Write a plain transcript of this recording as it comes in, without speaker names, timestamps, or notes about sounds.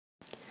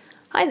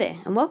Hi there,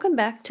 and welcome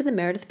back to the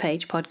Meredith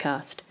Page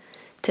podcast.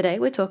 Today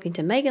we're talking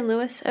to Megan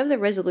Lewis of the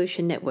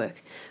Resolution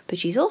Network, but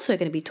she's also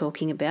going to be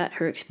talking about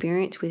her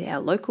experience with our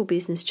local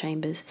business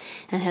chambers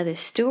and how they're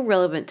still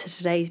relevant to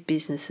today's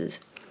businesses.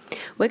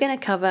 We're going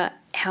to cover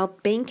how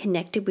being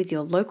connected with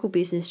your local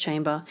business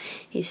chamber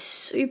is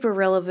super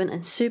relevant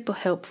and super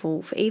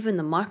helpful for even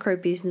the micro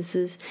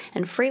businesses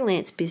and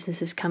freelance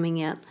businesses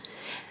coming out.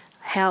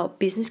 How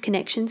business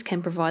connections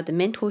can provide the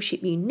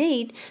mentorship you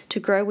need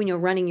to grow when you're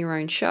running your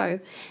own show,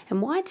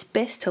 and why it's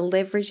best to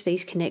leverage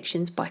these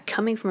connections by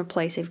coming from a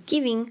place of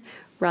giving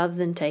rather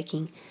than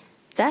taking.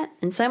 That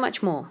and so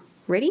much more.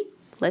 Ready?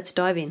 Let's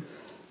dive in.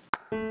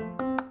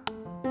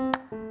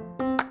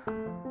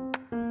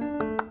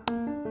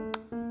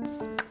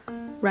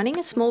 Running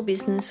a small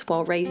business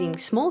while raising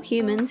small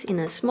humans in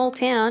a small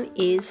town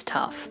is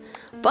tough,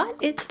 but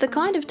it's the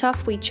kind of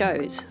tough we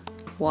chose.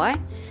 Why?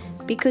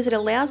 Because it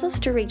allows us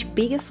to reach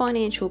bigger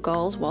financial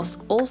goals whilst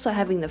also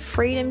having the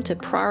freedom to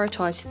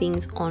prioritise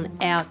things on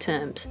our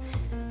terms.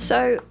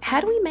 So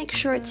how do we make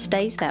sure it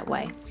stays that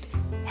way?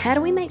 How do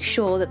we make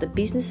sure that the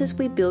businesses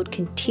we build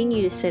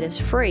continue to set us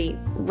free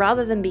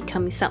rather than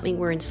becoming something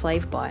we're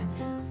enslaved by?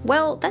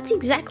 Well, that's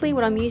exactly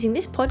what I'm using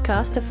this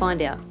podcast to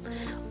find out.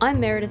 I'm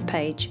Meredith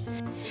Page.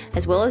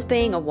 As well as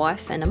being a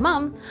wife and a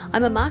mum,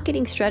 I'm a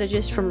marketing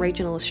strategist from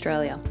regional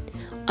Australia.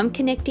 I'm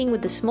connecting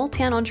with the small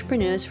town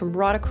entrepreneurs from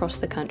right across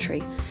the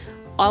country.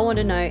 I want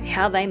to know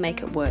how they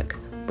make it work,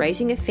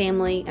 raising a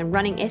family and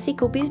running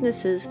ethical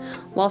businesses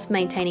whilst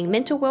maintaining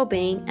mental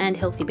well-being and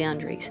healthy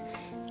boundaries.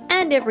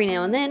 And every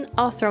now and then,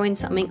 I'll throw in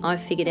something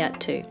I've figured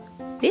out too.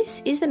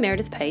 This is the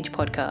Meredith Page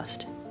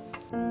podcast.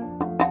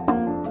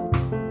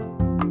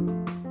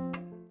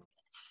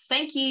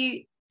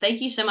 Thank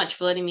you so much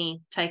for letting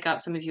me take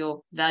up some of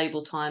your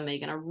valuable time,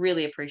 Megan. I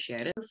really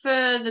appreciate it.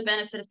 For the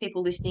benefit of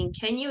people listening,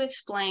 can you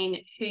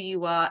explain who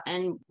you are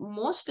and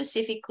more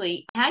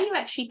specifically how you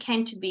actually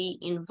came to be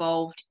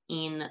involved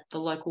in the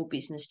local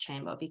business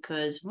chamber?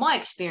 Because my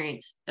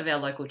experience of our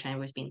local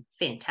chamber has been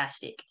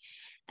fantastic.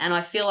 And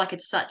I feel like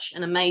it's such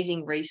an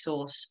amazing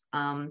resource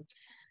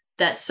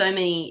that so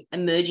many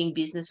emerging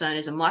business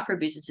owners and micro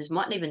businesses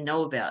mightn't even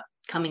know about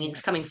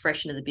coming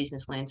fresh into the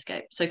business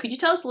landscape. So could you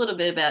tell us a little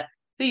bit about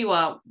who you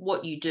are,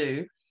 what you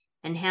do,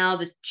 and how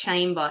the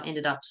chamber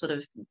ended up sort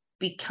of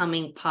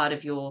becoming part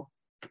of your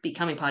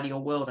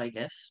world, I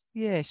guess?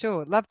 Yeah,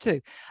 sure. Love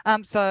to.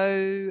 I'm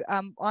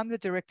the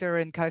director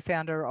and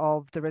co-founder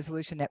of the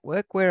Resolution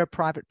Network. We're a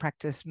private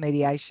practice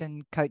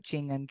mediation,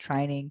 coaching and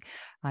training,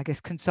 I guess,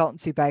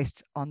 consultancy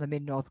based on the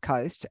Mid-North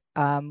Coast.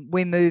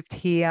 We moved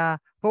here.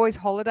 I've always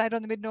holidayed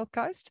on the Mid-North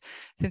Coast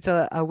since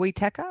a wee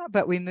tacker,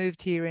 but we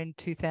moved here in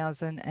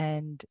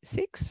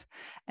 2006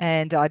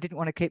 and I didn't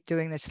want to keep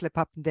doing the slip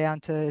up and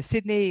down to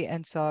Sydney.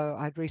 And so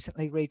I'd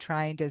recently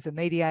retrained as a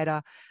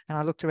mediator and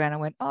I looked around and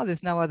went, oh,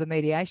 there's no other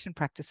mediation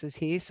practices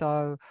here.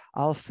 So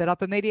I'll set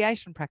up a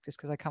mediation practice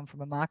because I come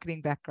from a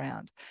marketing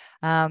background.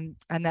 And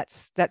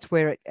that's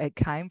where it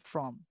came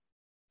from.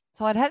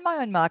 So I'd had my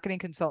own marketing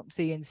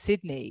consultancy in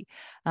Sydney,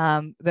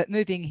 but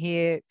moving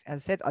here,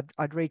 as I said,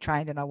 I'd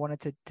retrained and I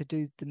wanted to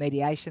do the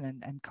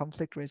mediation and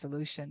conflict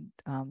resolution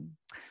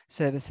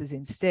services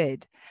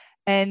instead.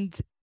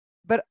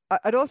 But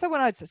I'd also,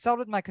 when I'd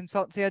sold my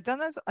consultancy, I'd done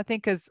those, I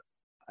think, as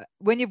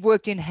when you've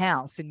worked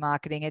in-house in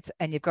marketing,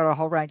 and you've got a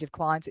whole range of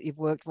clients that you've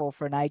worked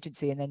for an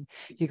agency, and then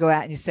you go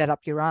out and you set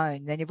up your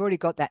own, then you've already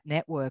got that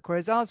network.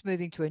 Whereas I was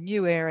moving to a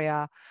new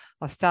area,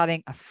 I was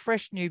starting a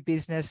fresh new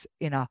business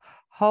in a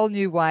whole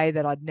new way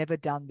that I'd never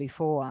done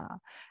before.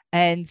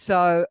 And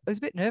so it was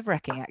a bit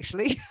nerve-wracking,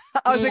 actually.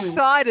 I was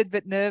excited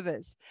but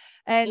nervous.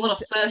 And a lot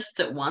of firsts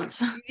at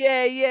once.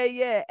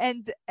 Yeah.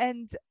 And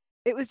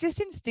it was just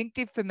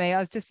instinctive for me.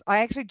 I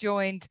actually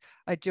joined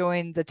the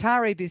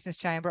Taree Business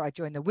Chamber, I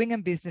joined the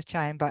Wingham Business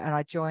Chamber, and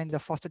I joined the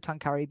Foster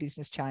Tuncurry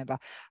Business Chamber.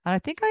 And I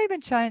think I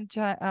even joined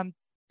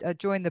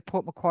the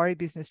Port Macquarie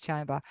Business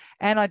Chamber,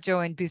 and I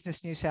joined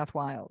Business New South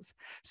Wales.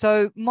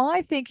 So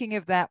my thinking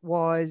of that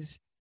was,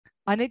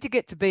 I need to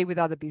get to be with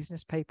other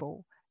business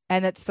people.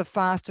 And it's the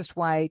fastest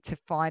way to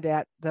find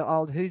out the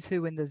old who's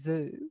who in the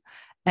zoo.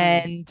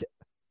 And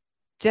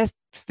just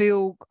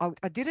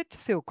I did it to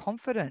feel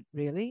confident,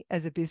 really,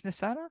 as a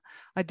business owner.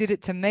 I did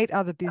it to meet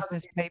other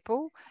business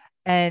people,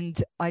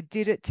 and I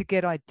did it to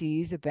get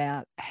ideas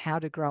about how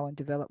to grow and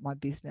develop my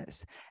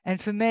business. And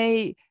for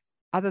me,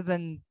 other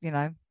than,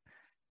 I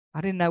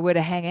didn't know where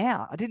to hang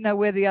out. I didn't know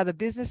where the other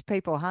business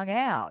people hung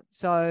out.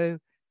 So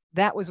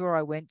that was where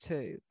I went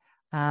to.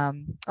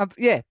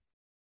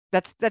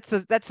 That's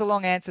the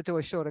long answer to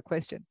a shorter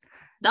question.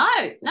 No,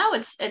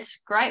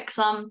 it's great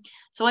because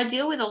so I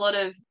deal with a lot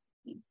of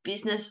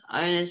business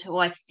owners who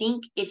I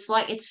think it's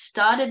like it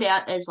started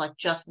out as like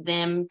just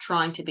them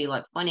trying to be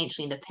like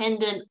financially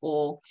independent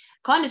or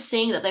kind of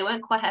seeing that they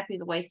weren't quite happy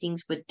with the way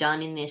things were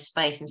done in their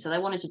space. And so they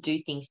wanted to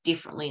do things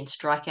differently and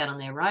strike out on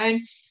their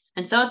own.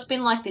 And so it's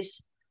been like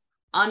this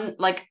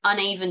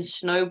uneven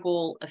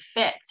snowball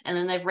effect. And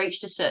then they've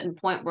reached a certain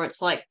point where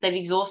it's like they've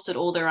exhausted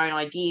all their own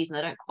ideas and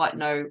they don't quite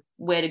know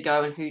where to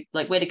go and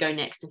where to go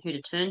next and who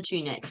to turn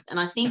to next. And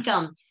I think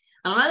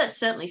And I know that's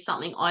certainly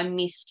something I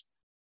missed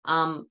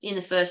in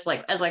the first,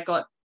 like, as I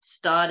got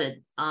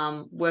started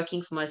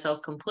working for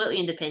myself completely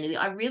independently.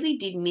 I really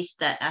did miss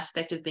that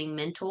aspect of being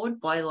mentored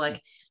by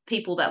like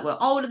people that were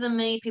older than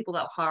me, people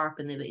that were higher up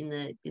in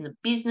the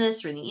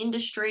business or in the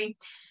industry.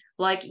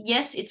 Like,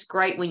 yes, it's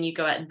great when you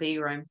go out and be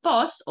your own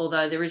boss,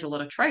 although there is a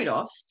lot of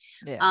trade-offs.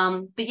 Yeah.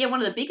 But yeah,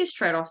 one of the biggest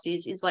trade-offs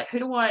is like, who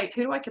do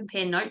I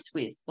compare notes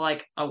with?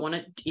 Like, I want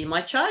to, am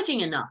I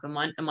charging enough? Am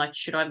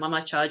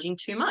I charging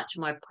too much?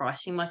 Am I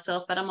pricing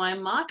myself out of my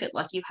own market?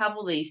 Like, you have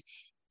all these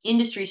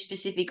industry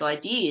specific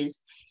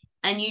ideas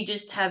and you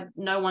just have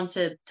no one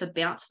to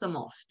bounce them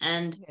off.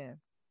 And Yeah.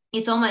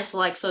 it's almost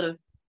like, sort of,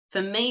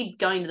 for me,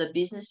 going to the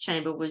business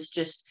chamber was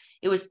just,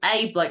 it was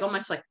like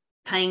almost like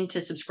paying to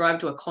subscribe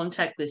to a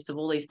contact list of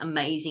all these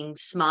amazing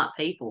smart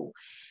people,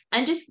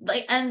 and just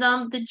like, and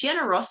the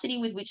generosity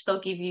with which they'll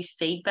give you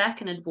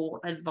feedback and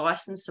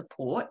advice and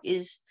support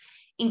is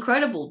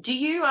incredible. Do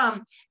you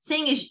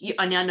seeing as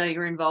I now know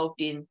you're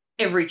involved in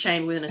every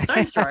chamber within a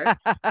stone's throw,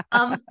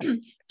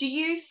 do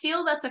you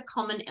feel that's a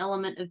common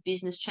element of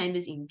business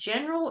chambers in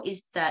general?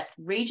 Is that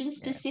region Yeah.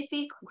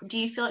 specific? Do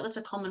you feel like that's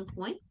a common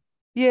point?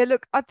 Yeah,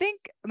 look, I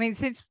mean,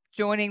 since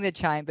joining the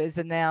chambers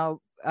and now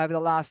over the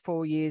last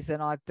 4 years, then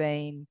I've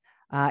been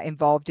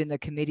involved in the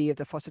committee of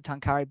the Forster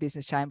Tuncurry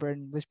Business Chamber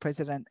and was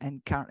president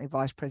and currently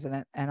vice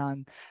president, and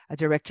I'm a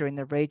director in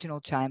the regional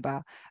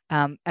chamber.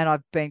 And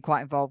I've been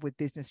quite involved with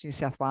Business New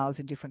South Wales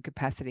in different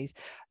capacities.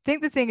 I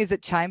think the thing is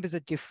that chambers are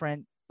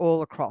different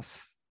all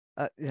across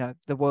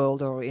the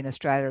world, or in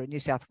Australia or New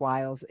South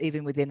Wales,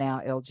 even within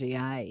our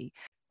LGA,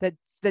 that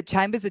the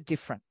chambers are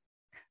different.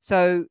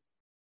 So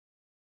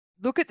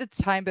look at the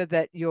chamber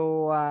that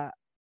you're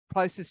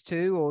closest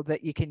to or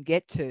that you can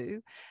get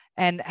to,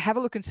 and have a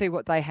look and see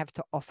what they have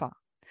to offer.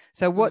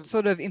 So what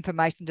sort of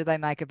information do they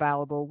make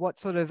available? What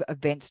sort of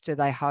events do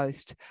they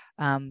host?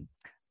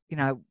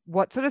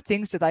 What sort of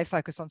things do they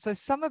focus on? So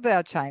some of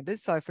our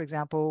chambers, so for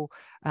example,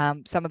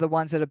 some of the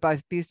ones that are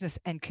both business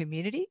and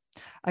community,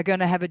 are going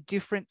to have a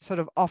different sort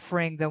of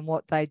offering than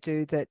what they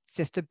do that's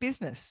just a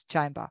business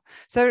chamber.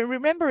 So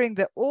remembering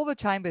that all the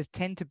chambers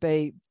tend to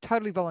be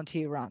totally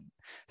volunteer run.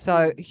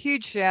 So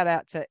huge shout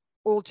out to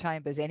all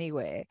chambers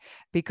anywhere,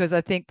 because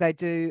I think they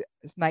do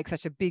make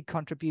such a big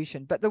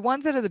contribution. But the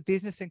ones that are the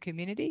business and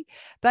community,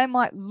 they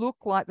might look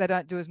like they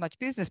don't do as much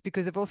business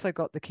because they've also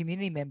got the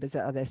community members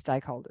that are their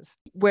stakeholders.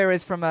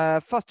 Whereas from a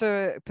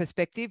Forster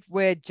perspective,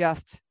 we're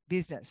just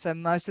business. So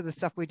most of the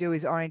stuff we do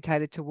is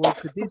orientated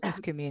towards the business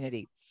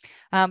community.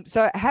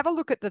 So have a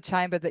look at the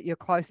chamber that you're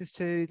closest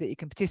to, that you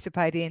can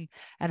participate in,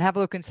 and have a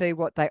look and see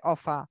what they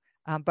offer.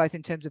 Both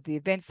in terms of the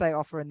events they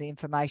offer and the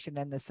information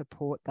and the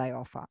support they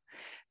offer.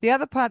 The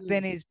other part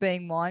then is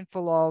being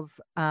mindful of,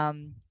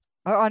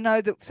 I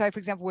know that, say, for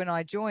example, when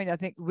I joined, I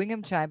think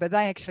Wingham Chamber,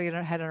 they actually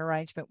had an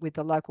arrangement with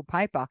the local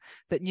paper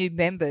that new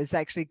members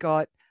actually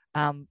got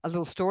a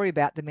little story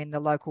about them in the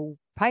local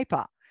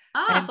paper.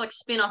 It's like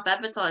spin-off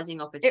advertising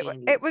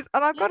opportunities. It was,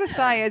 and I've got to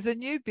say, as a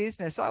new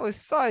business, I was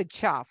so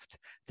chuffed.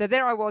 So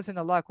there I was in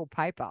the local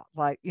paper.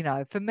 Like,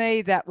 for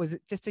me, that was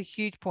just a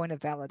huge point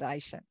of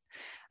validation.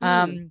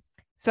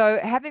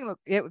 So having a look,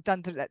 we've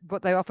done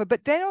what they offer,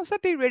 but then also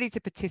be ready to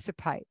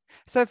participate.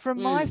 So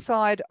from my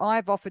side,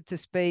 I've offered to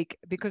speak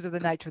because of the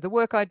nature of the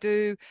work I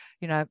do,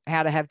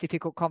 how to have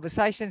difficult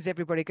conversations.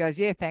 Everybody goes,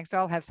 yeah, thanks,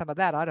 I'll have some of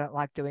that. I don't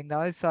like doing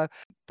those. So,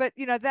 but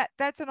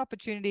that's an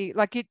opportunity.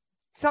 Like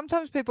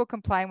sometimes people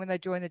complain when they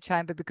join the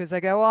chamber because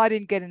they go, I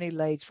didn't get any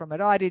leads from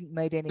it. I didn't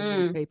meet any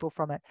new people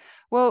from it.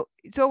 Well,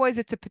 it's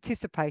a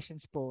participation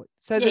sport.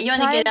 So you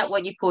only get out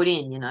what you put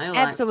in,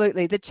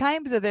 Absolutely. The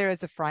chambers are there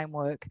as a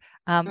framework.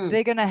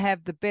 They're going to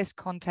have the best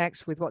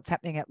contacts with what's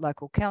happening at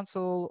local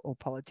council or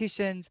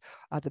politicians,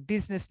 the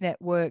business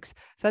networks.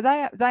 So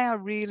they are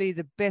really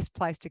the best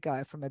place to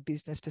go from a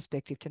business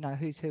perspective to know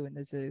who's who in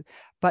the zoo.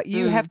 But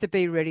you have to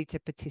be ready to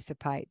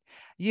participate.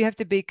 You have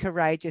to be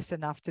courageous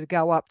enough to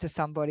go up to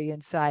somebody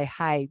and say,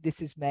 hey,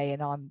 this is me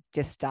and I'm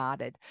just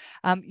started.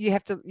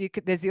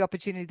 There's the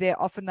opportunity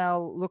there. Often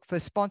they'll look for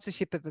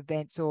sponsorship of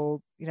events,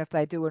 or if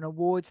they do an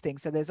awards thing.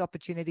 So there's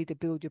opportunity to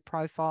build your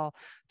profile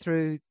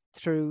through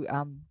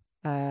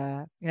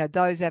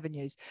those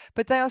avenues.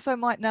 But they also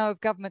might know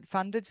of government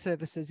funded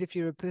services. If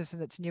you're a person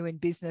that's new in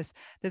business,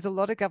 there's a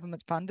lot of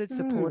government funded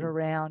support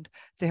around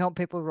to help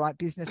people write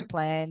business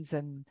plans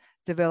and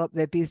develop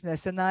their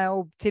business. And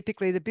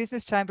typically the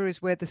business chamber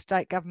is where the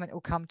state government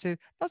will come to,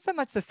 not so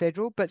much the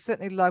federal, but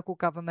certainly local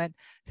government,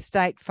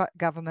 state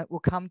government will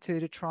come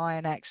to try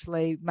and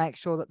actually make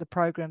sure that the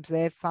programs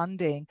they're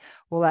funding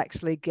will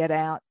actually get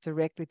out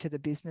directly to the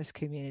business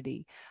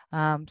community.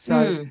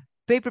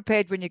 Be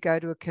prepared when you go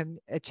to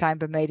a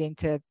chamber meeting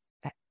to,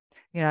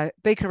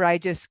 be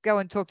courageous, go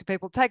and talk to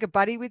people, take a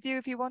buddy with you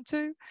if you want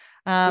to.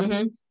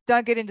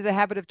 Don't get into the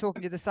habit of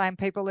talking to the same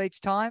people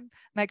each time.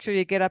 Make sure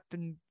you get up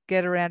and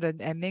get around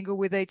and mingle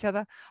with each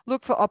other.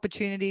 Look for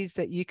opportunities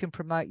that you can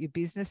promote your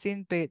business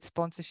in, be it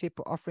sponsorship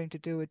or offering to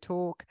do a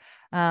talk.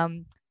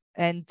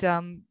 And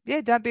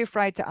don't be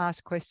afraid to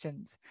ask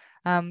questions.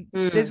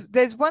 Mm.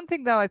 There's one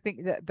thing though I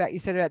think that about you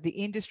said about the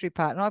industry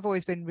part, and I've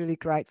always been really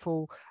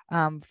grateful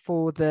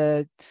for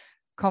the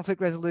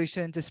conflict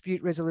resolution,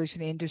 dispute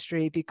resolution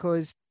industry,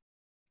 because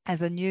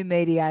as a new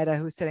mediator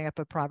who was setting up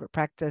a private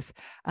practice,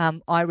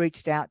 I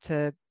reached out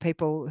to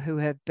people who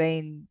had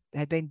been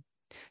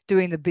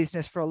doing the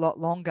business for a lot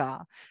longer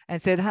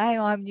and said, hey,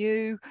 I'm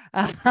new.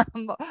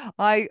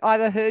 I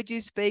either heard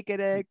you speak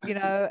at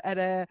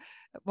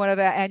one of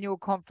our annual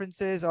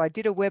conferences, or I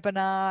did a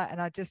webinar,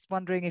 and I'm just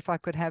wondering if I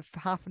could have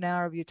half an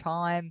hour of your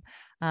time.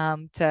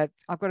 I've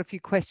got a few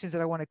questions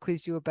that I want to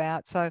quiz you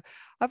about. So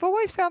I've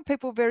always found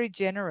people very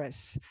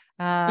generous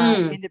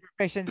in the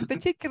professions,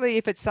 particularly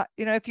if it's,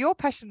 if you're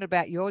passionate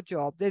about your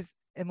job,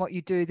 and what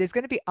you do, there's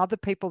going to be other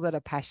people that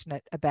are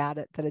passionate about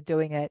it, that are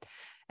doing it.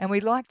 And we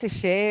like to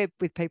share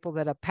with people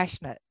that are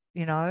passionate,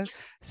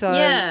 So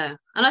Yeah.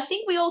 And I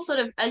think we all sort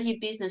of, as your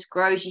business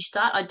grows, you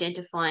start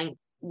identifying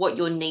what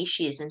your niche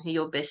is and who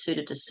you're best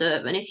suited to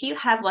serve. And if you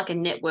have like a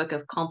network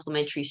of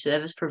complementary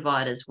service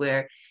providers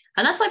and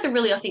that's like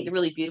I think the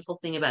really beautiful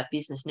thing about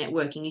business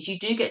networking is you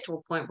do get to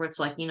a point where it's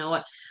like, you know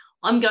what,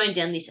 I'm going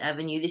down this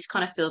avenue. This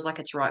kind of feels like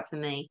it's right for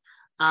me.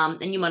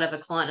 And you might have a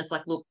client that's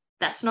like, look,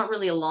 that's not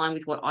really aligned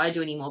with what I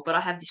do anymore, but I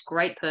have this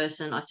great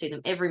person. I see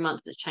them every month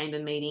at the chamber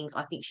meetings.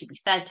 I think she'd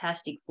be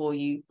fantastic for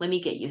you. Let me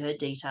get you her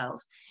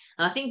details.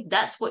 And I think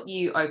that's what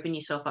you open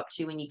yourself up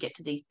to when you get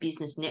to these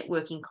business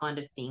networking kind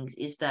of things,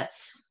 is that,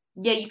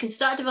 yeah, you can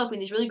start developing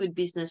these really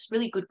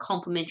good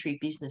complementary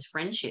business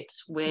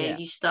friendships where yeah.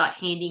 you start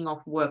handing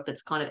off work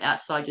that's kind of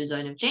outside your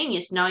zone of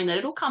genius, knowing that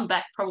it'll come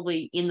back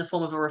probably in the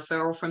form of a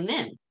referral from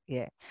them.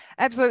 Yeah,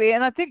 absolutely.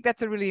 And I think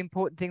that's a really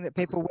important thing that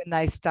people, when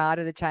they start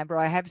at a chamber,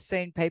 I have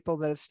seen people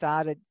that have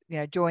started,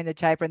 join the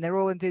chamber, and they're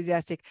all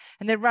enthusiastic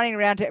and they're running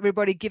around to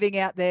everybody giving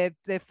out their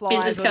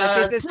flyers or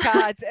their business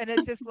cards. And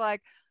it's just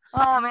like,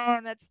 oh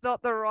man, that's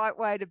not the right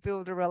way to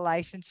build a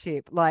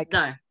relationship. Like,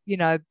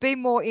 No. Be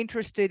more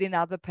interested in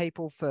other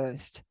people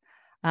first.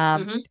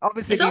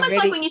 Obviously, It's almost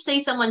like when you see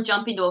someone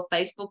jump into a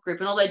Facebook group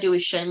and all they do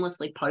is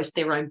shamelessly post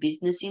their own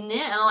business in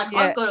there. And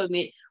I've got to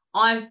admit,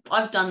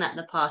 I've done that in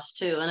the past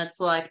too. And it's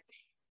like,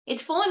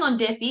 it's falling on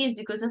deaf ears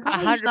because that's not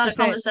how you start a 100%.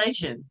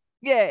 conversation.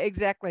 Yeah,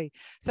 exactly.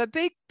 So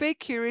be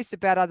curious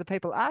about other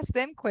people. Ask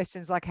them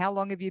questions like, how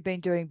long have you been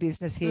doing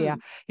business here?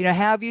 How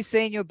have you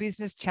seen your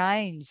business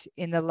change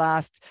in the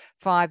last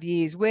 5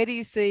 years? Where do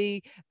you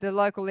see the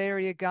local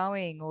area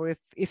going? Or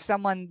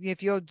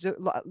if you're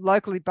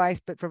locally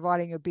based but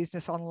providing your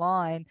business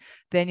online,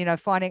 then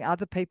finding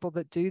other people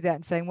that do that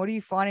and saying, what are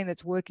you finding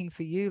that's working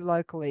for you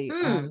locally?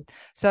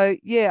 So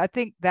yeah, I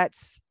think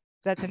that's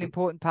an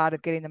important part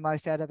of getting the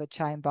most out of a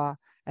chamber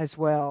as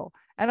well.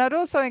 And I'd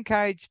also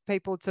encourage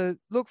people to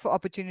look for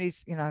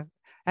opportunities,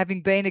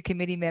 having been a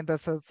committee member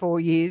for 4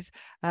 years,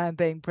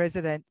 being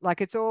president, like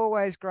it's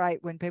always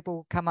great when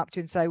people come up to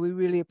you and say, we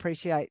really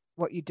appreciate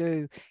what you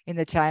do in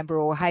the chamber,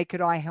 or, hey,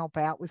 could I help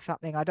out with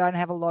something? I don't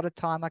have a lot of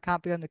time. I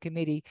can't be on the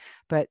committee,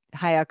 but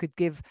hey, I could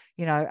give,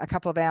 a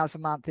couple of hours a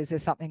month. Is there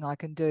something I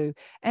can do?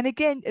 And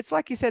again, it's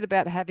like you said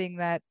about having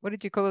that, what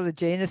did you call it? A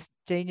genius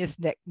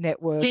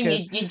network.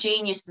 Your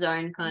genius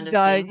zone kind of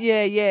thing.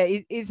 Yeah.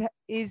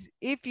 Is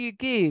if you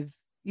give,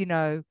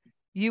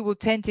 you will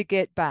tend to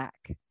get back.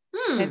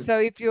 And so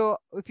if you're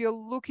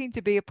looking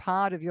to be a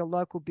part of your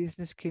local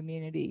business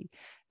community,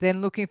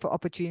 then looking for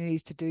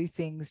opportunities to do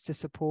things to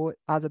support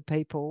other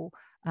people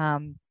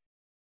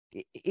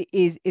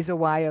is a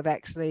way of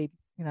actually,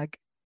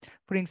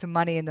 putting some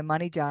money in the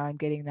money jar and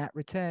getting that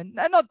return.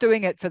 And not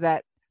doing it for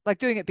that, like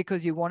doing it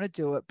because you want to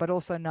do it, but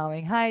also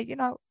knowing, hey,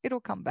 it'll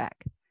come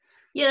back.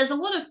 Yeah, there's a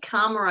lot of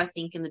karma, I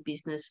think, in the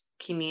business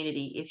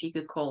community, if you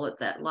could call it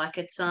that. Like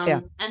it's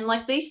and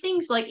like these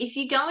things, like if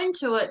you go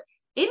into it,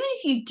 even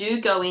if you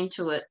do go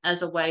into it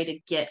as a way to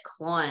get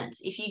clients,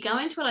 if you go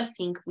into it, I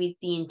think with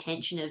the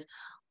intention of,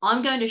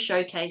 I'm going to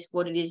showcase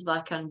what it is that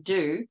I can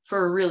do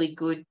for a really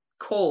good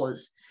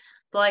cause.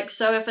 Like,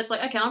 so if it's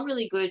like, okay, I'm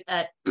really good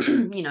at,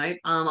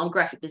 I'm a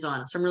graphic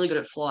designer, so I'm really good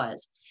at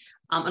flyers.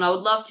 And I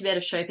would love to be able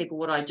to show people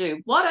what I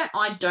do. Why don't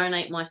I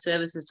donate my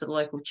services to the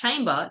local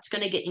chamber? It's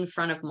going to get in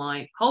front of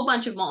my whole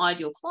bunch of my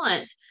ideal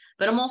clients,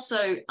 but I'm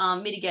also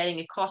mitigating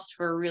a cost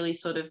for a really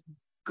sort of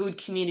good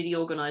community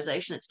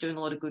organization that's doing a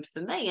lot of good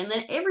for me. And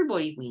then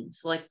everybody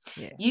wins. Like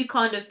you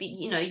kind of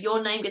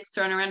your name gets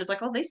thrown around as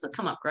like, oh, these will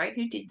come up great.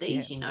 Who did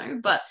these,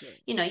 But,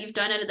 you've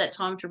donated that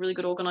time to a really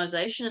good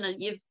organization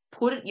and you've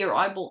put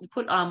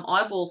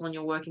eyeballs on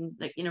your work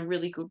in a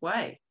really good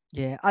way.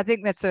 Yeah, I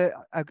think that's a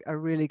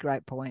really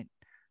great point.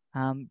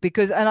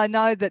 Because I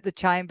know that the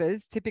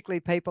chambers, typically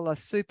people are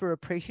super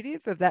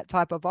appreciative of that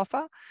type of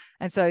offer.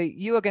 And so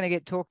you are going to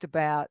get talked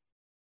about,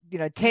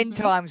 10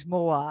 times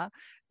more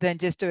than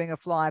just doing a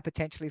flyer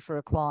potentially for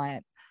a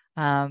client,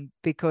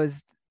 because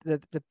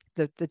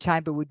the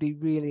chamber would be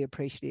really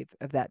appreciative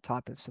of that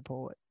type of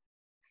support.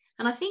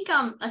 And I think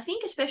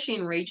especially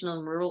in regional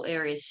and rural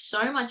areas,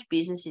 so much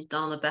business is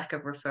done on the back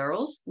of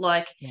referrals.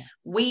 Like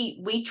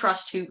we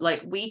trust who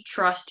we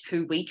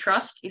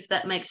trust, if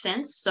that makes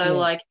sense. So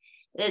like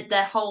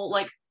that whole,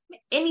 like,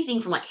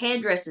 anything from like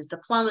hairdressers to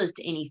plumbers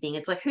to anything.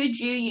 It's like, who'd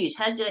you use?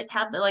 How'd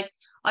they like,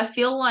 I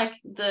feel like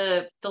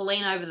the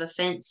lean over the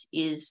fence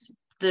is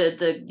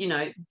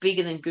the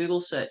bigger than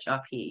Google search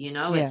up here,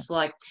 Yeah, it's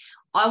like,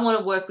 I want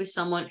to work with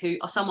someone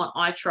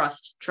I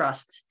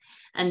trusts.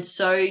 And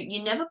so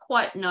you never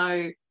quite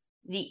know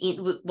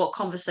what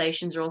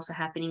conversations are also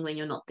happening when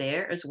you're not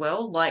there as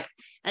well. Like,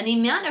 and the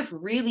amount of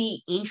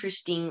really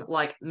interesting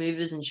like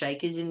movers and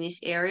shakers in this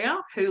area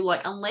who,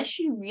 like, unless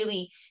you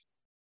really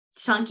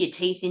sunk your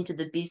teeth into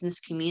the business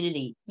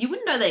community, you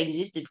wouldn't know they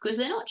existed because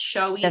they're not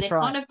showy. that's They're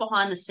right. kind of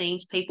behind the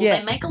scenes people. Yeah,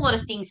 They make a lot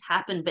of things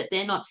happen, but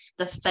they're not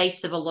the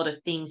face of a lot of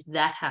things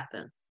that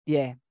happen.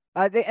 yeah.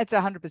 I think it's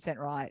 100%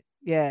 right.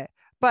 Yeah.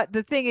 But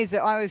the thing is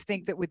that I always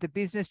think that with the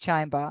business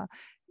chamber,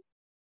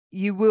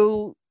 you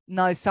will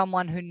know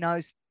someone who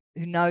knows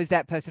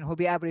that person who'll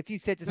be able, if you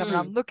said to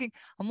someone,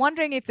 I'm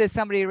wondering if there's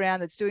somebody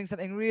around that's doing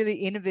something really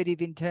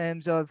innovative in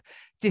terms of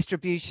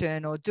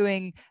distribution or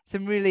doing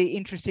some really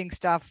interesting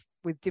stuff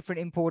with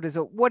different importers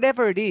or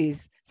whatever it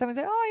is, someone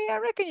say, oh yeah, I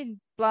reckon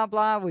blah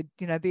blah would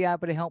be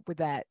able to help with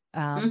that.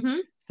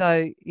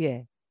 So yeah,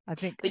 I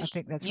think that's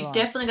you've right.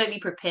 definitely got to be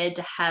prepared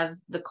to have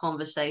the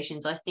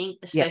conversations. I think,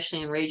 Yep.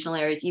 especially in regional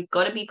areas, you've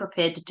got to be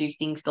prepared to do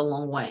things the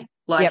long way.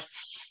 Like, Yep.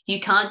 you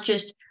can't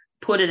just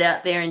put it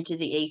out there into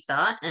the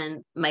ether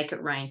and make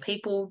it rain.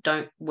 People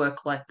don't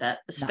work like that,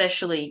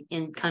 especially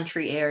in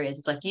country areas.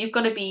 It's like, you've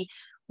got to be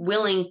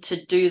willing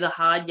to do the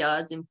hard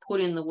yards and put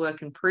in the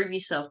work and prove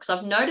yourself. Because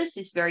I've noticed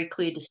this very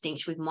clear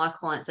distinction with my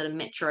clients that are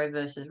metro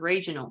versus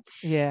regional.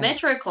 Yeah.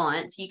 Metro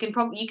clients, you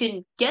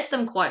can get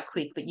them quite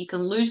quick, but you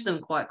can lose them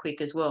quite quick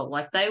as well.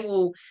 Like, they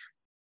will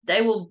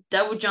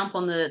jump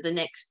on the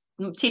next.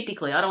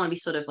 Typically, I don't want to be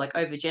sort of like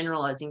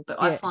overgeneralizing,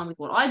 but I find with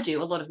what I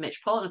do, a lot of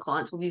metropolitan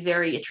clients will be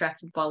very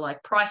attracted by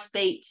like price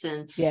beats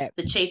and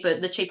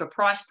the cheaper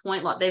price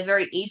point. Like, they're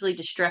very easily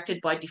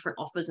distracted by different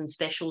offers and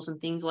specials and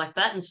things like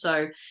that, and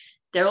so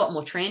they're a lot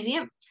more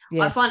transient.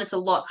 I find it's a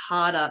lot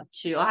harder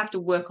I have to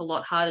work a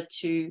lot harder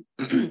to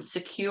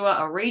secure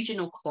a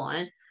regional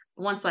client.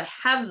 Once I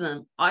have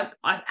them, I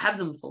have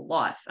them for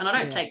life, and I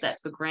don't take that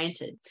for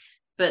granted.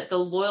 But the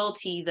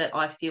loyalty that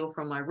I feel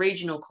from my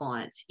regional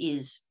clients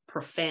is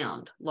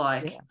profound.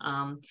 Like,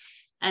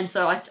 and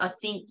so I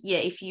think,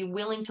 if you're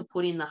willing to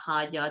put in the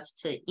hard yards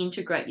to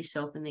integrate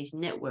yourself in these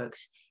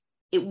networks,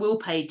 it will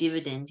pay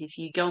dividends if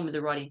you go in with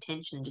the right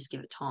intention and just give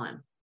it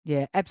time.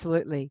 Yeah,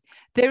 absolutely.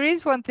 There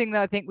is one thing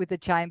that I think with the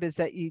chambers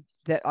that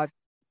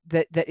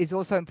is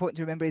also important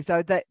to remember is,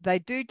 though, that they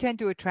do tend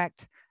to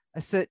attract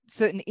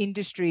certain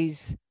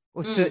industries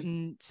or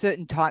certain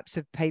types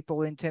of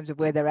people in terms of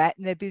where they're at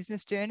in their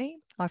business journey.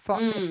 I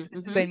find this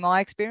has been my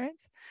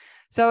experience.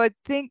 So I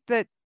think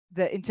that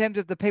in terms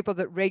of the people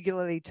that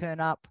regularly turn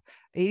up,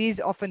 it is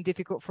often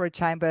difficult for a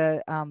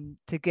chamber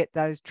to get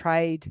those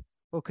trade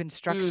or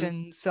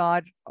construction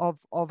side of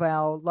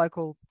our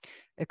local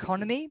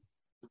economy.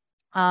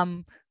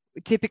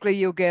 Typically,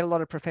 you'll get a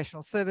lot of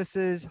professional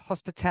services,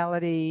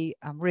 hospitality,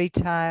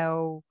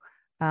 retail,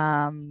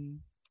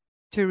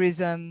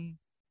 tourism,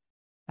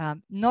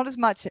 not as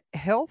much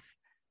health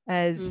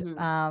as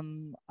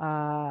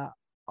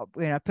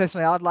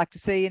personally I'd like to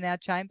see in our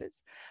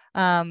chambers.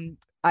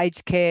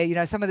 Aged care,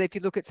 if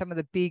you look at some of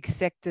the big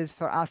sectors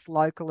for us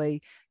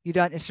locally, you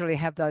don't necessarily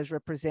have those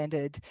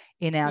represented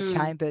in our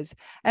chambers.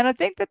 And I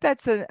think that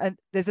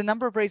there's a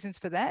number of reasons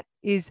for that,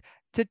 is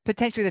to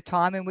potentially the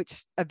time in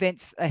which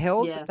events are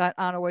held that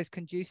aren't always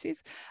conducive.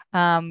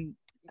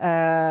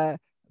 But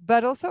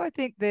also I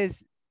think they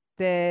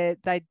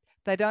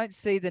don't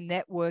see the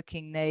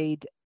networking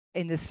need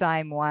in the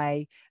same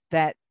way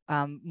that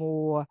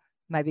more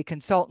maybe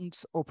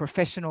consultants or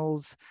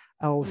professionals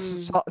or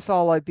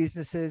solo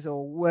businesses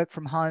or work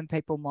from home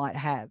people might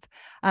have,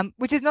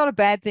 which is not a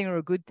bad thing or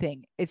a good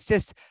thing. It's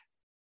just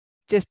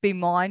be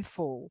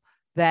mindful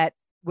that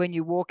when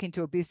you walk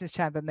into a business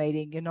chamber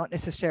meeting, you're not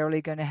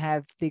necessarily going to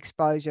have the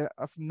exposure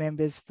of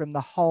members from the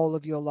whole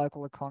of your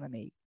local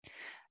economy.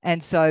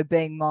 And so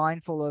being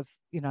mindful of,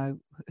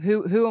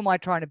 who am I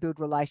trying to build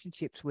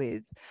relationships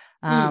with?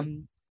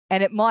 And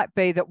it might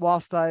be that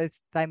whilst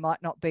they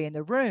might not be in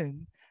the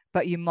room,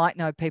 but you might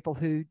know people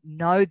who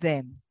know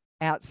them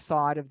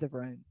outside of the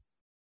room.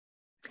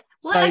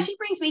 Well, that actually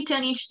brings me to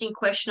an interesting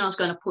question I was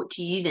going to put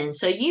to you then.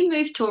 So you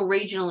moved to a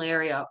regional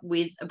area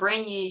with a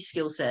brand new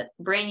skill set,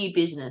 brand new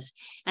business,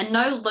 and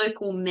no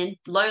local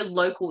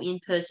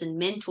in-person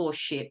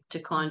mentorship to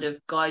kind of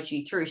guide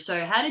you through.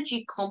 So how did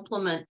you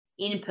complement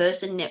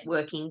in-person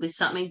networking with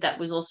something that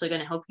was also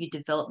going to help you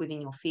develop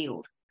within your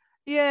field?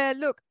 Yeah,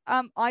 look,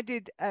 I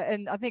did,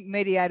 and I think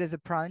mediators are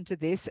prone to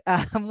this.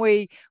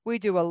 We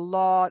do a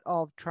lot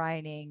of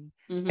training.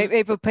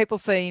 People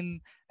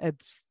seem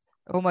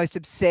almost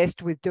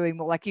obsessed with doing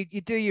more. Like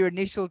you do your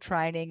initial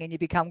training and you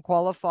become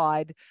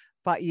qualified,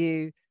 but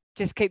you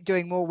just keep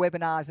doing more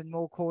webinars and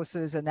more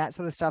courses and that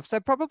sort of stuff. So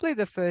probably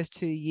the first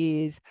 2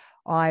 years,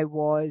 I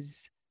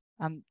was,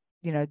 a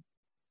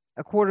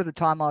quarter of the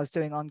time I was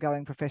doing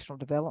ongoing professional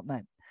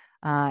development.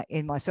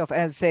 in myself.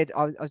 As I said,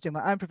 I was doing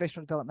my own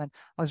professional development.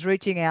 I was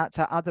reaching out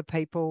to other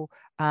people,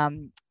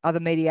 other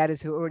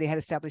mediators who already had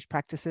established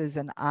practices,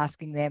 and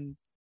asking them,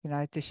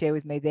 to share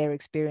with me their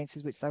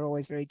experiences, which they're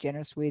always very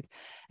generous with.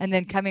 And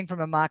then coming from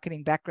a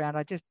marketing background,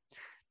 I just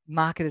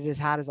marketed as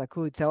hard as I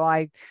could. So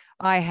I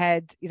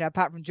had,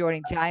 apart from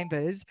joining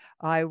Chambers,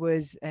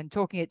 and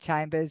talking at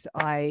Chambers,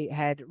 I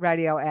had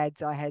radio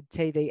ads, I had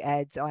TV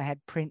ads, I had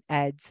print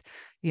ads,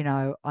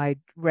 I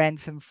ran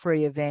some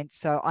free events.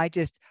 So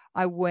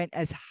I went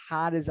as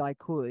hard as I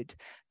could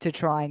to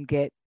try and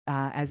get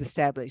as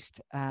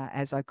established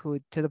as I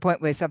could, to the point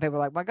where some people are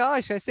like, my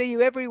gosh, I see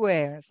you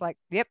everywhere. And it's like,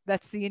 yep,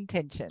 that's the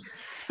intention.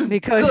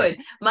 Because good,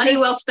 money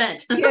well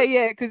spent.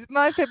 yeah, because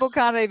most people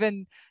can't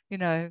even,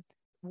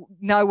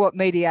 know what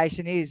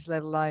mediation is,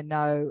 let alone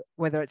know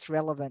whether it's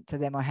relevant to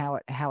them or how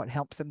it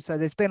helps them. So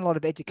there's been a lot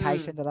of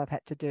education that I've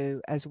had to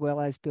do, as well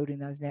as building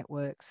those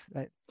networks.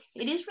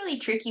 It is really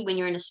tricky when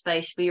you're in a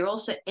space where you're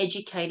also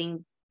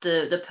educating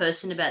the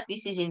person about,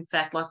 this is in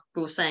fact, like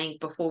we were saying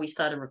before we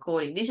started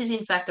recording, this is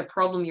in fact a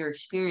problem you're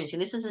experiencing.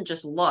 This isn't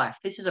just life.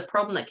 This is a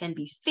problem that can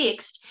be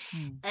fixed.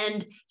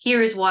 And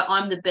here is why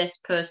I'm the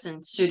best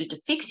person suited to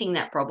fixing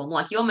that problem.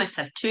 Like, you almost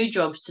have two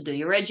jobs to do.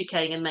 You're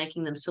educating and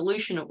making them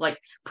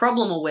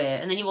problem aware.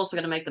 And then you've also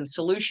got to make them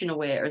solution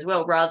aware as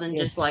well, rather than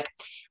just like,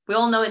 we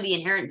all know the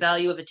inherent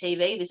value of a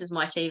TV. This is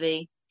my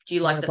TV. Do you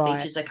like the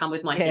features that come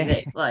with my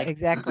TV? Like,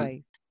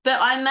 exactly. But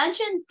I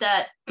imagine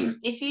that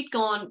if you'd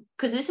gone,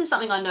 because this is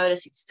something I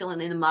noticed, it's still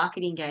in the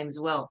marketing game as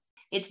well.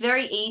 It's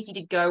very easy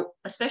to go,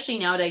 especially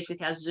nowadays with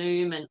our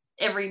Zoom, and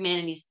every man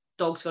and his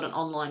dog's got an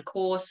online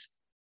course.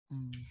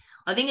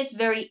 I think it's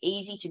very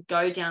easy to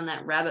go down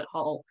that rabbit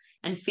hole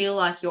and feel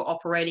like you're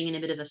operating in a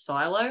bit of a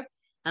silo.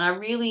 And I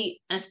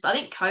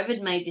think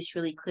COVID made this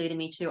really clear to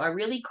me too. I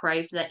really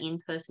craved that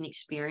in-person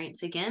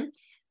experience again.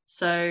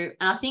 So,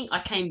 and I think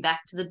I came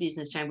back to the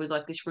business chamber with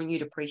like this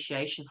renewed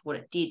appreciation for what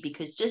it did,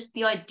 because just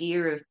the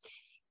idea of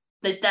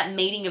that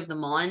meeting of the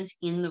minds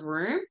in the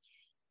room,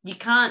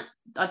 I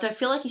don't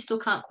feel like you still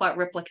can't quite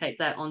replicate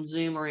that on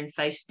Zoom or in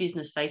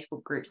business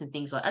Facebook groups and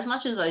things like, as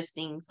much as those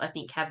things I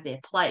think have their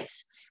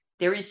place.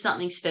 There is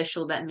something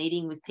special about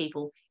meeting with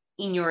people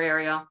in your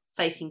area,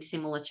 facing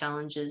similar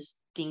challenges,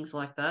 things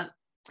like that.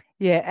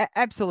 Yeah,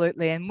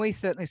 absolutely. And we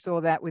certainly saw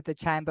that with the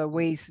chamber.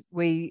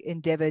 We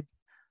endeavored,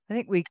 I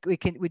think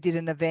we did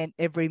an event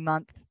every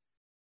month.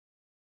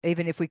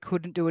 Even if we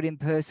couldn't do it in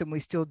person,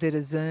 we still did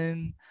a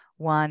Zoom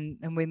one,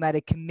 and we made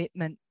a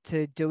commitment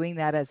to doing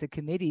that as a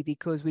committee,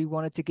 because we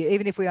wanted to get,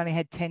 even if we only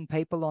had 10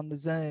 people on the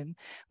Zoom,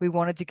 we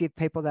wanted to give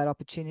people that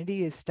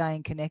opportunity of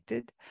staying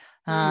connected.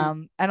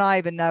 And I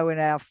even know in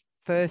our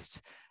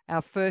first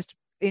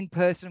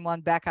in-person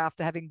one back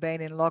after having been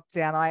in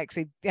lockdown, I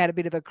actually had a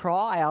bit of a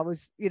cry. I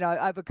was,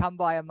 overcome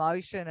by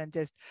emotion, and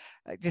just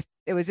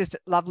it was just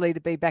lovely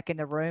to be back in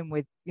the room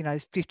with,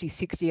 50,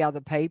 60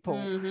 other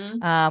people,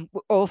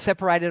 all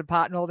separated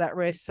apart and all that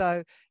rest.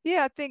 So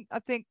yeah, I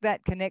think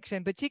that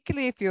connection,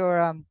 particularly if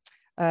you're,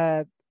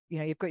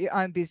 you've got your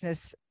own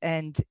business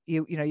and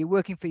you're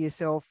working for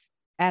yourself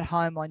at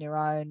home on your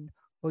own,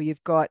 or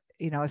you've got,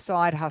 a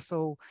side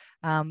hustle,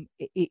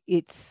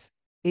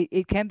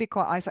 it can be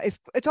quite isolating.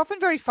 It's often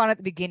very fun at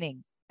the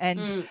beginning, and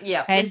and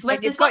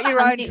you've got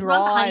your own drive. It's the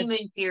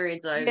honeymoon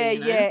period's over.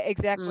 Yeah,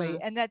 exactly.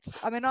 And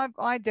that's,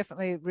 I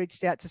definitely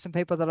reached out to some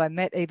people that I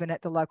met even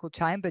at the local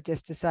chamber,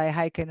 just to say,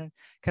 hey, can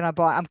I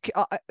buy?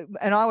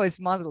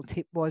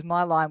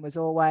 My line was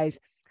always,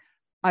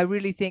 I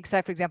really think,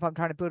 say, for example, I'm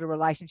trying to build a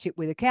relationship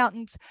with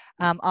accountants.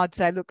 I'd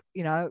say, look,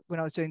 when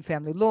I was doing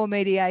family law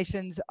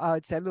mediations, I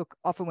would say, look,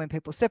 often when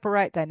people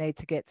separate, they need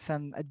to get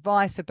some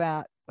advice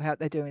about how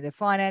they're doing their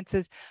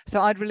finances. So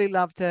I'd really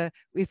love to,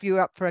 if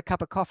you're up for a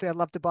cup of coffee, I'd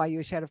love to buy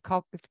you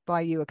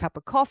a cup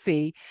of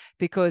coffee,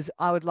 because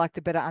I would like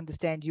to better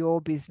understand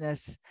your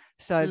business,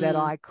 so that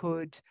I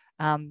could,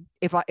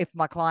 if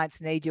my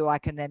clients need you, I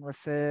can then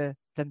refer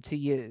them to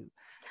you.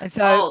 And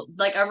so,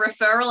 like a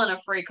referral and a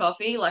free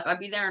coffee, like I'd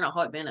be there in a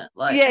hot minute.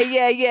 Like,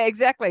 yeah,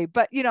 exactly.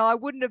 But I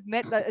wouldn't have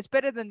met that. It's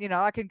better than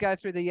I can go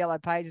through the yellow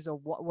pages or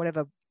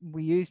whatever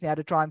we use now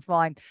to try and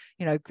find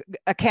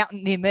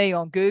accountant near me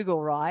on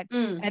Google, right?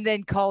 And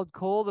then cold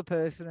call the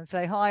person and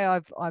say, hi,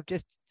 I've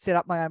just set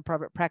up my own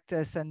private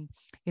practice, and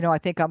I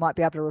think I might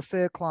be able to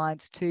refer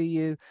clients to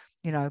you.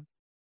 Can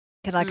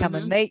I come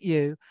and meet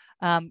you?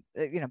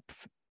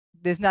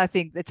 There's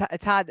nothing,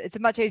 it's hard. It's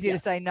much easier to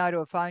say no to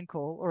a phone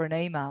call or an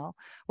email.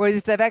 Whereas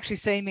if they've actually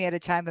seen me at a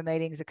chamber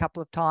meetings a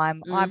couple of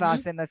times, I've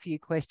asked them a few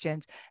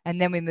questions, and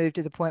then we move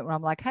to the point where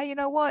I'm like, hey, you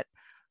know what?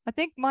 I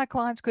think my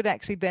clients could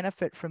actually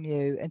benefit from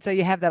you. And so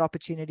you have that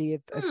opportunity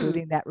of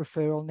building that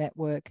referral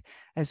network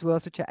as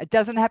well. So it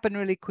doesn't happen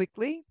really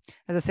quickly.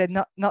 As I said,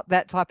 not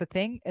that type of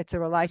thing. It's a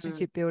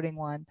relationship building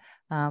one.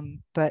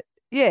 But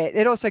yeah,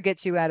 it also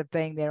gets you out of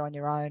being there on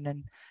your own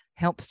and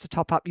helps to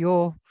top up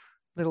your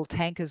little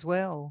tank as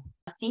well.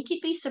 I think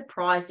you'd be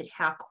surprised at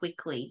how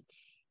quickly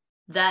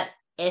that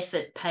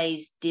effort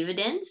pays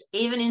dividends,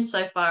 even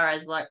insofar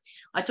as, like,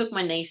 I took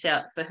my niece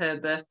out for her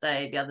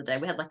birthday the other day.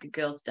 We had like a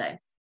girls' day,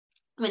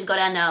 We got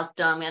our nails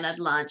done, we had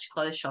lunch,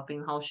 clothes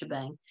shopping, the whole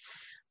shebang.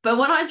 But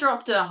when I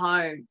dropped her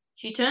home,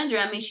 she turns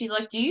around me, she's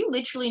like, "Do you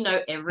literally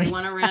know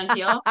everyone around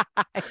here?"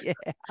 Yeah.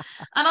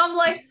 And I'm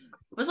like,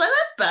 "Was I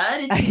that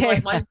bad?" And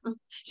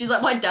she's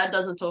like, "My dad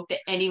doesn't talk to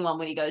anyone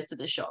when he goes to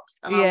the shops."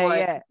 And I'm Yeah, like,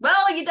 yeah.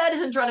 "Well, your dad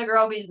isn't trying to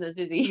grow a business,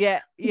 is he?"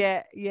 Yeah,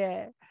 yeah,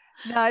 yeah.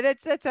 No,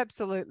 that's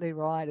absolutely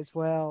right as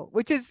well.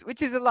 Which is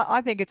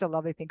I think it's a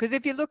lovely thing, because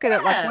if you look at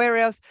it like Yeah.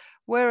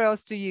 where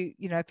else do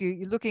if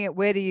you're looking at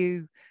where do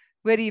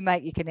you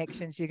make your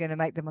connections, you're going to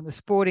make them on the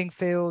sporting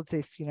fields,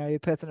 if you're a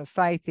person of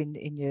faith in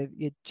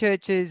your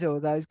churches or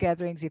those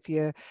gatherings. If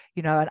you're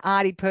an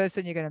arty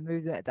person, you're going to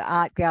move the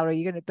art gallery.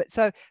 You're going to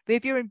but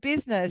if you're in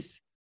business,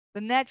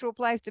 the natural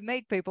place to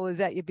meet people is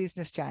at your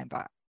business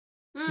chamber.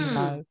 you Mm.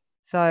 know.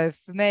 So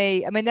for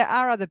me, I mean, there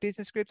are other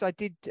business groups. I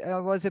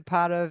was a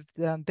part of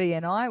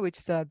BNI, which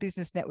is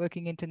Business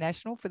Networking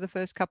International, for the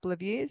first couple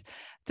of years.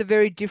 It's a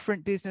very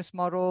different business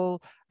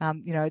model.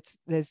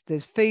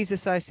 There's fees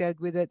associated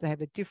with it. They have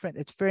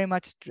it's very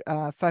much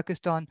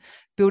focused on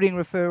building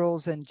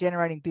referrals and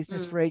generating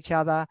business for each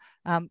other.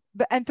 And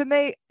for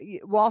me,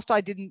 whilst I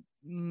didn't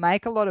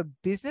make a lot of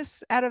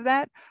business out of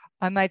that,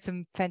 I made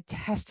some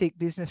fantastic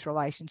business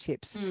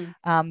relationships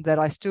that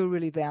I still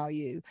really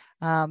value.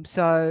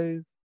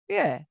 So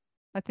yeah,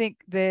 I think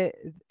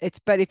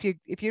but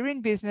if you're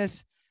in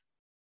business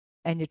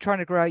and you're trying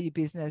to grow your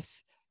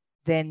business,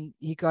 then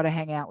you got to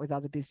hang out with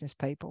other business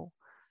people.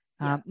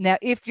 Yeah. Now,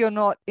 if you're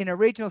not in a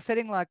regional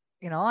setting like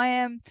I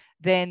am,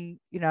 then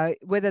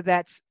whether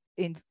that's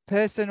in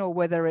person or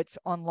whether it's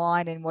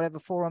online in whatever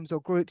forums or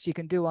groups you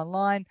can do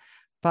online,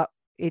 but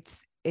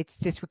it's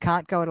just we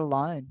can't go it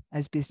alone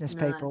as business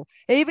No. people.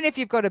 Even if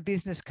you've got a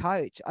business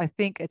coach, I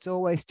think it's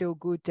always still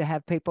good to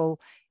have people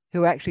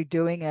who are actually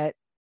doing it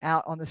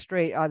out on the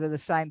street, either the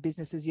same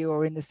business as you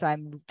or in the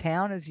same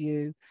town as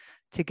you,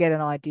 to get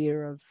an idea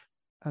of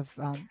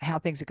how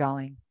things are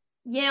going.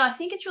 Yeah, I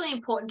think it's really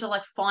important to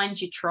like find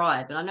your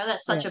tribe. And I know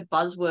that's such Yeah. a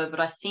buzzword, but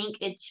I think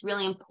it's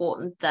really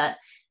important that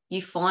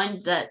you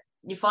find that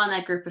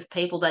group of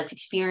people that's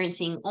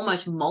experiencing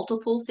almost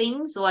multiple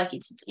things. Like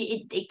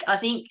I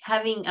think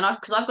having, and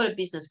because I've got a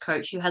business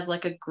coach who has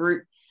like a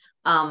group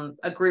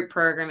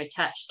program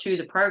attached to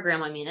the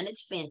program I'm in, and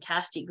it's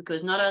fantastic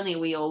because not only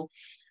are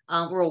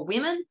we're all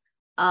women,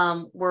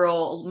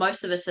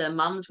 most of us are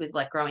mums with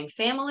like growing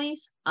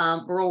families.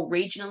 We're all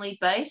regionally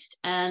based,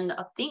 and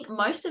I think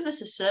most of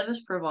us are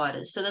service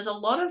providers. So there's a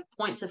lot of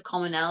points of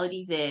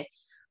commonality there,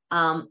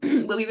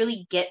 where we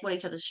really get what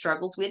each other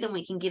struggles with, and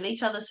we can give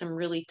each other some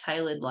really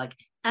tailored like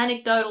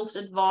anecdotal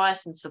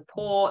advice and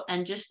support,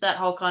 and just that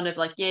whole kind of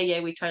like,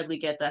 yeah, we totally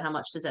get that. How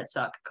much does that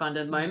suck? Kind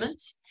of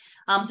moments.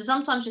 So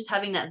sometimes just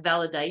having that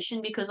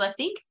validation, because I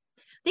think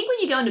when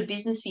you go into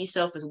business for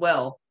yourself as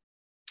well,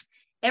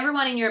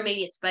 everyone in your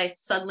immediate space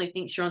suddenly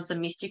thinks you're on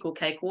some mystical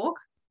cakewalk.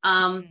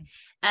 Mm.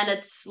 And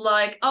it's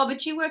like, "Oh,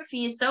 but you work for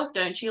yourself,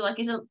 don't you? Like,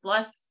 isn't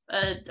life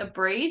a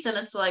breeze?" And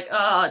it's like,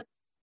 "Oh,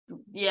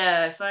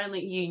 yeah, if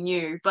only you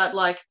knew." But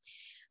like,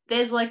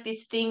 there's like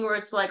this thing where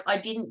it's like, I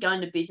didn't go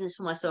into business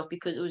for myself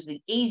because it was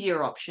the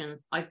easier option.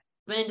 I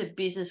went into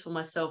business for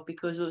myself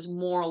because it was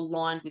more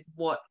aligned with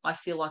what I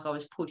feel like I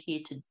was put here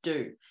to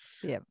do.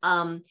 Yeah.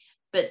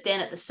 But then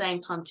at the same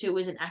time, too, it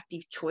was an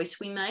active choice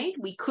we made.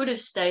 We could have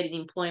stayed in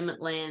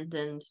employment land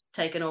and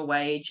taken a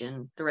wage,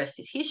 and the rest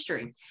is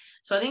history.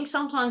 So I think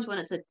sometimes when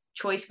it's a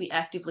choice we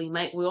actively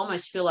make, we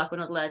almost feel like we're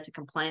not allowed to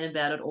complain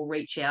about it or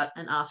reach out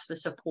and ask for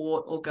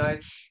support or go,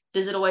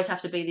 does it always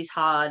have to be this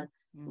hard?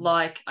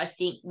 Like, I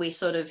think we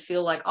sort of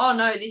feel like, oh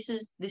no, this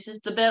is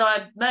the bet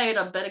I made,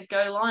 I better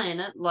go lie in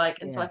it.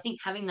 Like, and so I think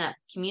having that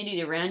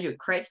community around you, it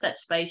creates that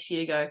space for you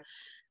to go,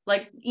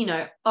 like,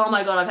 oh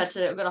my God, I've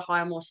got to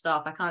hire more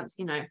staff. I can't,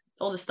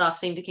 all the staff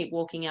seem to keep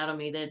walking out on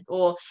me.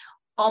 Or,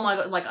 oh my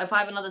God, like if I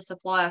have another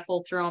supplier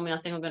fall through on me, I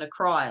think I'm going to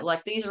cry.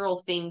 Like, these are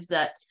all things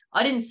that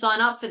I didn't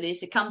sign up for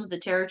this. It comes with the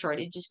territory.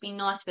 It'd just be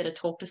nice to be able to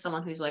talk to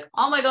someone who's like,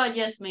 oh my God,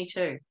 yes, me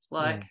too.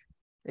 Like,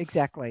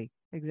 Exactly.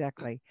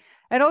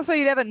 And also,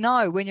 you never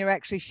know when you're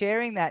actually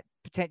sharing that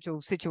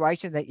potential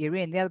situation that you're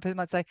in. The other person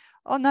might say,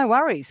 "Oh, no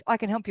worries, I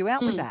can help you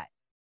out with that."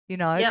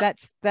 Yep.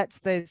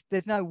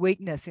 There's no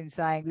weakness in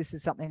saying this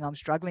is something I'm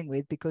struggling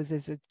with, because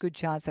there's a good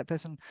chance that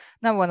person,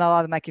 number one, they'll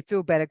either make you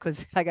feel better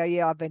because they go,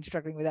 "Yeah, I've been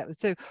struggling with that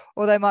too,"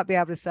 or they might be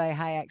able to say,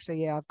 "Hey,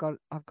 actually, yeah,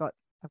 I've got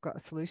a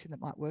solution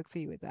that might work for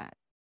you with that."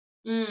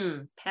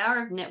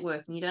 Power of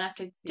networking. You don't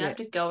have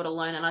to go it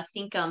alone. And I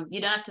think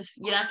you don't have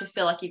to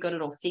feel like you've got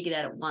it all figured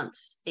out at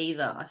once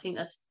either. I think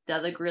that's the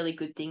other really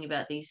good thing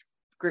about these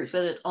groups,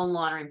 whether it's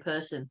online or in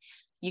person.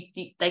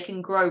 They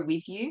can grow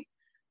with you.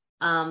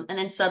 And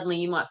then suddenly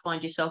you might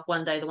find yourself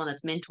one day the one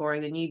that's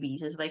mentoring the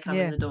newbies as they come in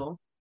Yeah. the door.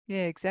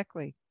 Yeah,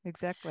 exactly.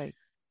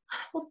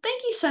 Well,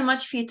 thank you so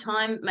much for your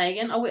time,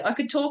 Megan. I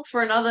could talk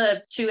for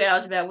another 2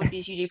 hours about what it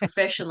is you do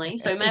professionally.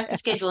 So we may have to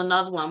schedule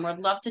another one where I'd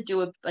love to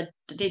do a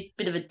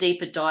bit of a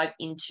deeper dive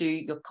into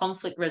your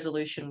conflict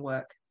resolution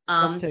work.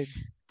 Love to.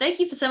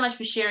 Thank you so much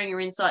for sharing your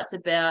insights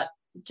about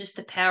just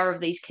the power of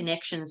these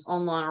connections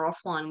online or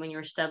offline when you're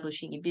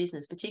establishing your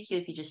business,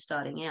 particularly if you're just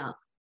starting out.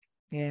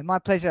 Yeah, my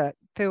pleasure.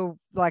 Feel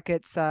like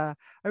it's a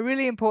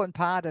really important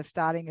part of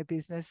starting a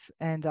business,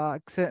 and I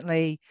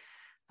certainly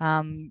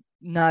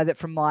know that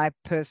from my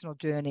personal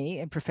journey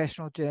and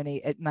professional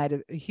journey, it made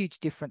a huge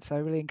difference. So I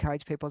really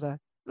encourage people to at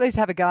least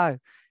have a go.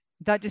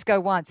 Don't just go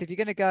once. If you're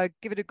going to go,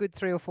 give it a good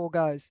 3 or 4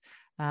 goes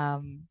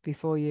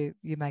before you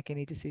make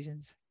any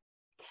decisions.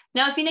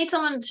 Now, if you need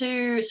someone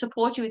to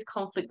support you with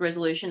conflict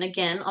resolution,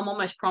 again, I'm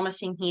almost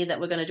promising here that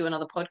we're going to do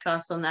another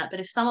podcast on that.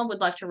 But if someone would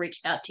like to reach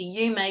out to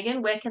you,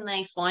 Megan, where can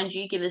they find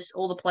you? Give us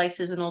all the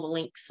places and all the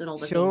links and all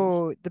the things.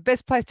 Sure. The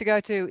best place to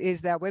go to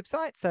is our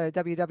website. So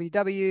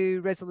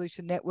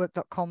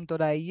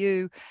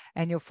www.resolutionnetwork.com.au,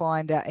 and you'll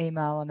find our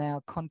email and our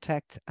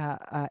contact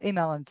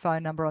email and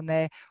phone number on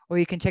there, or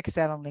you can check us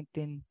out on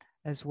LinkedIn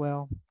as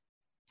well.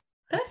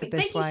 Perfect.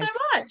 Thank you so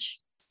much.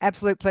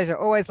 Absolute pleasure.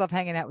 Always love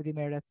hanging out with you,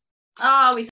 Meredith. Oh, we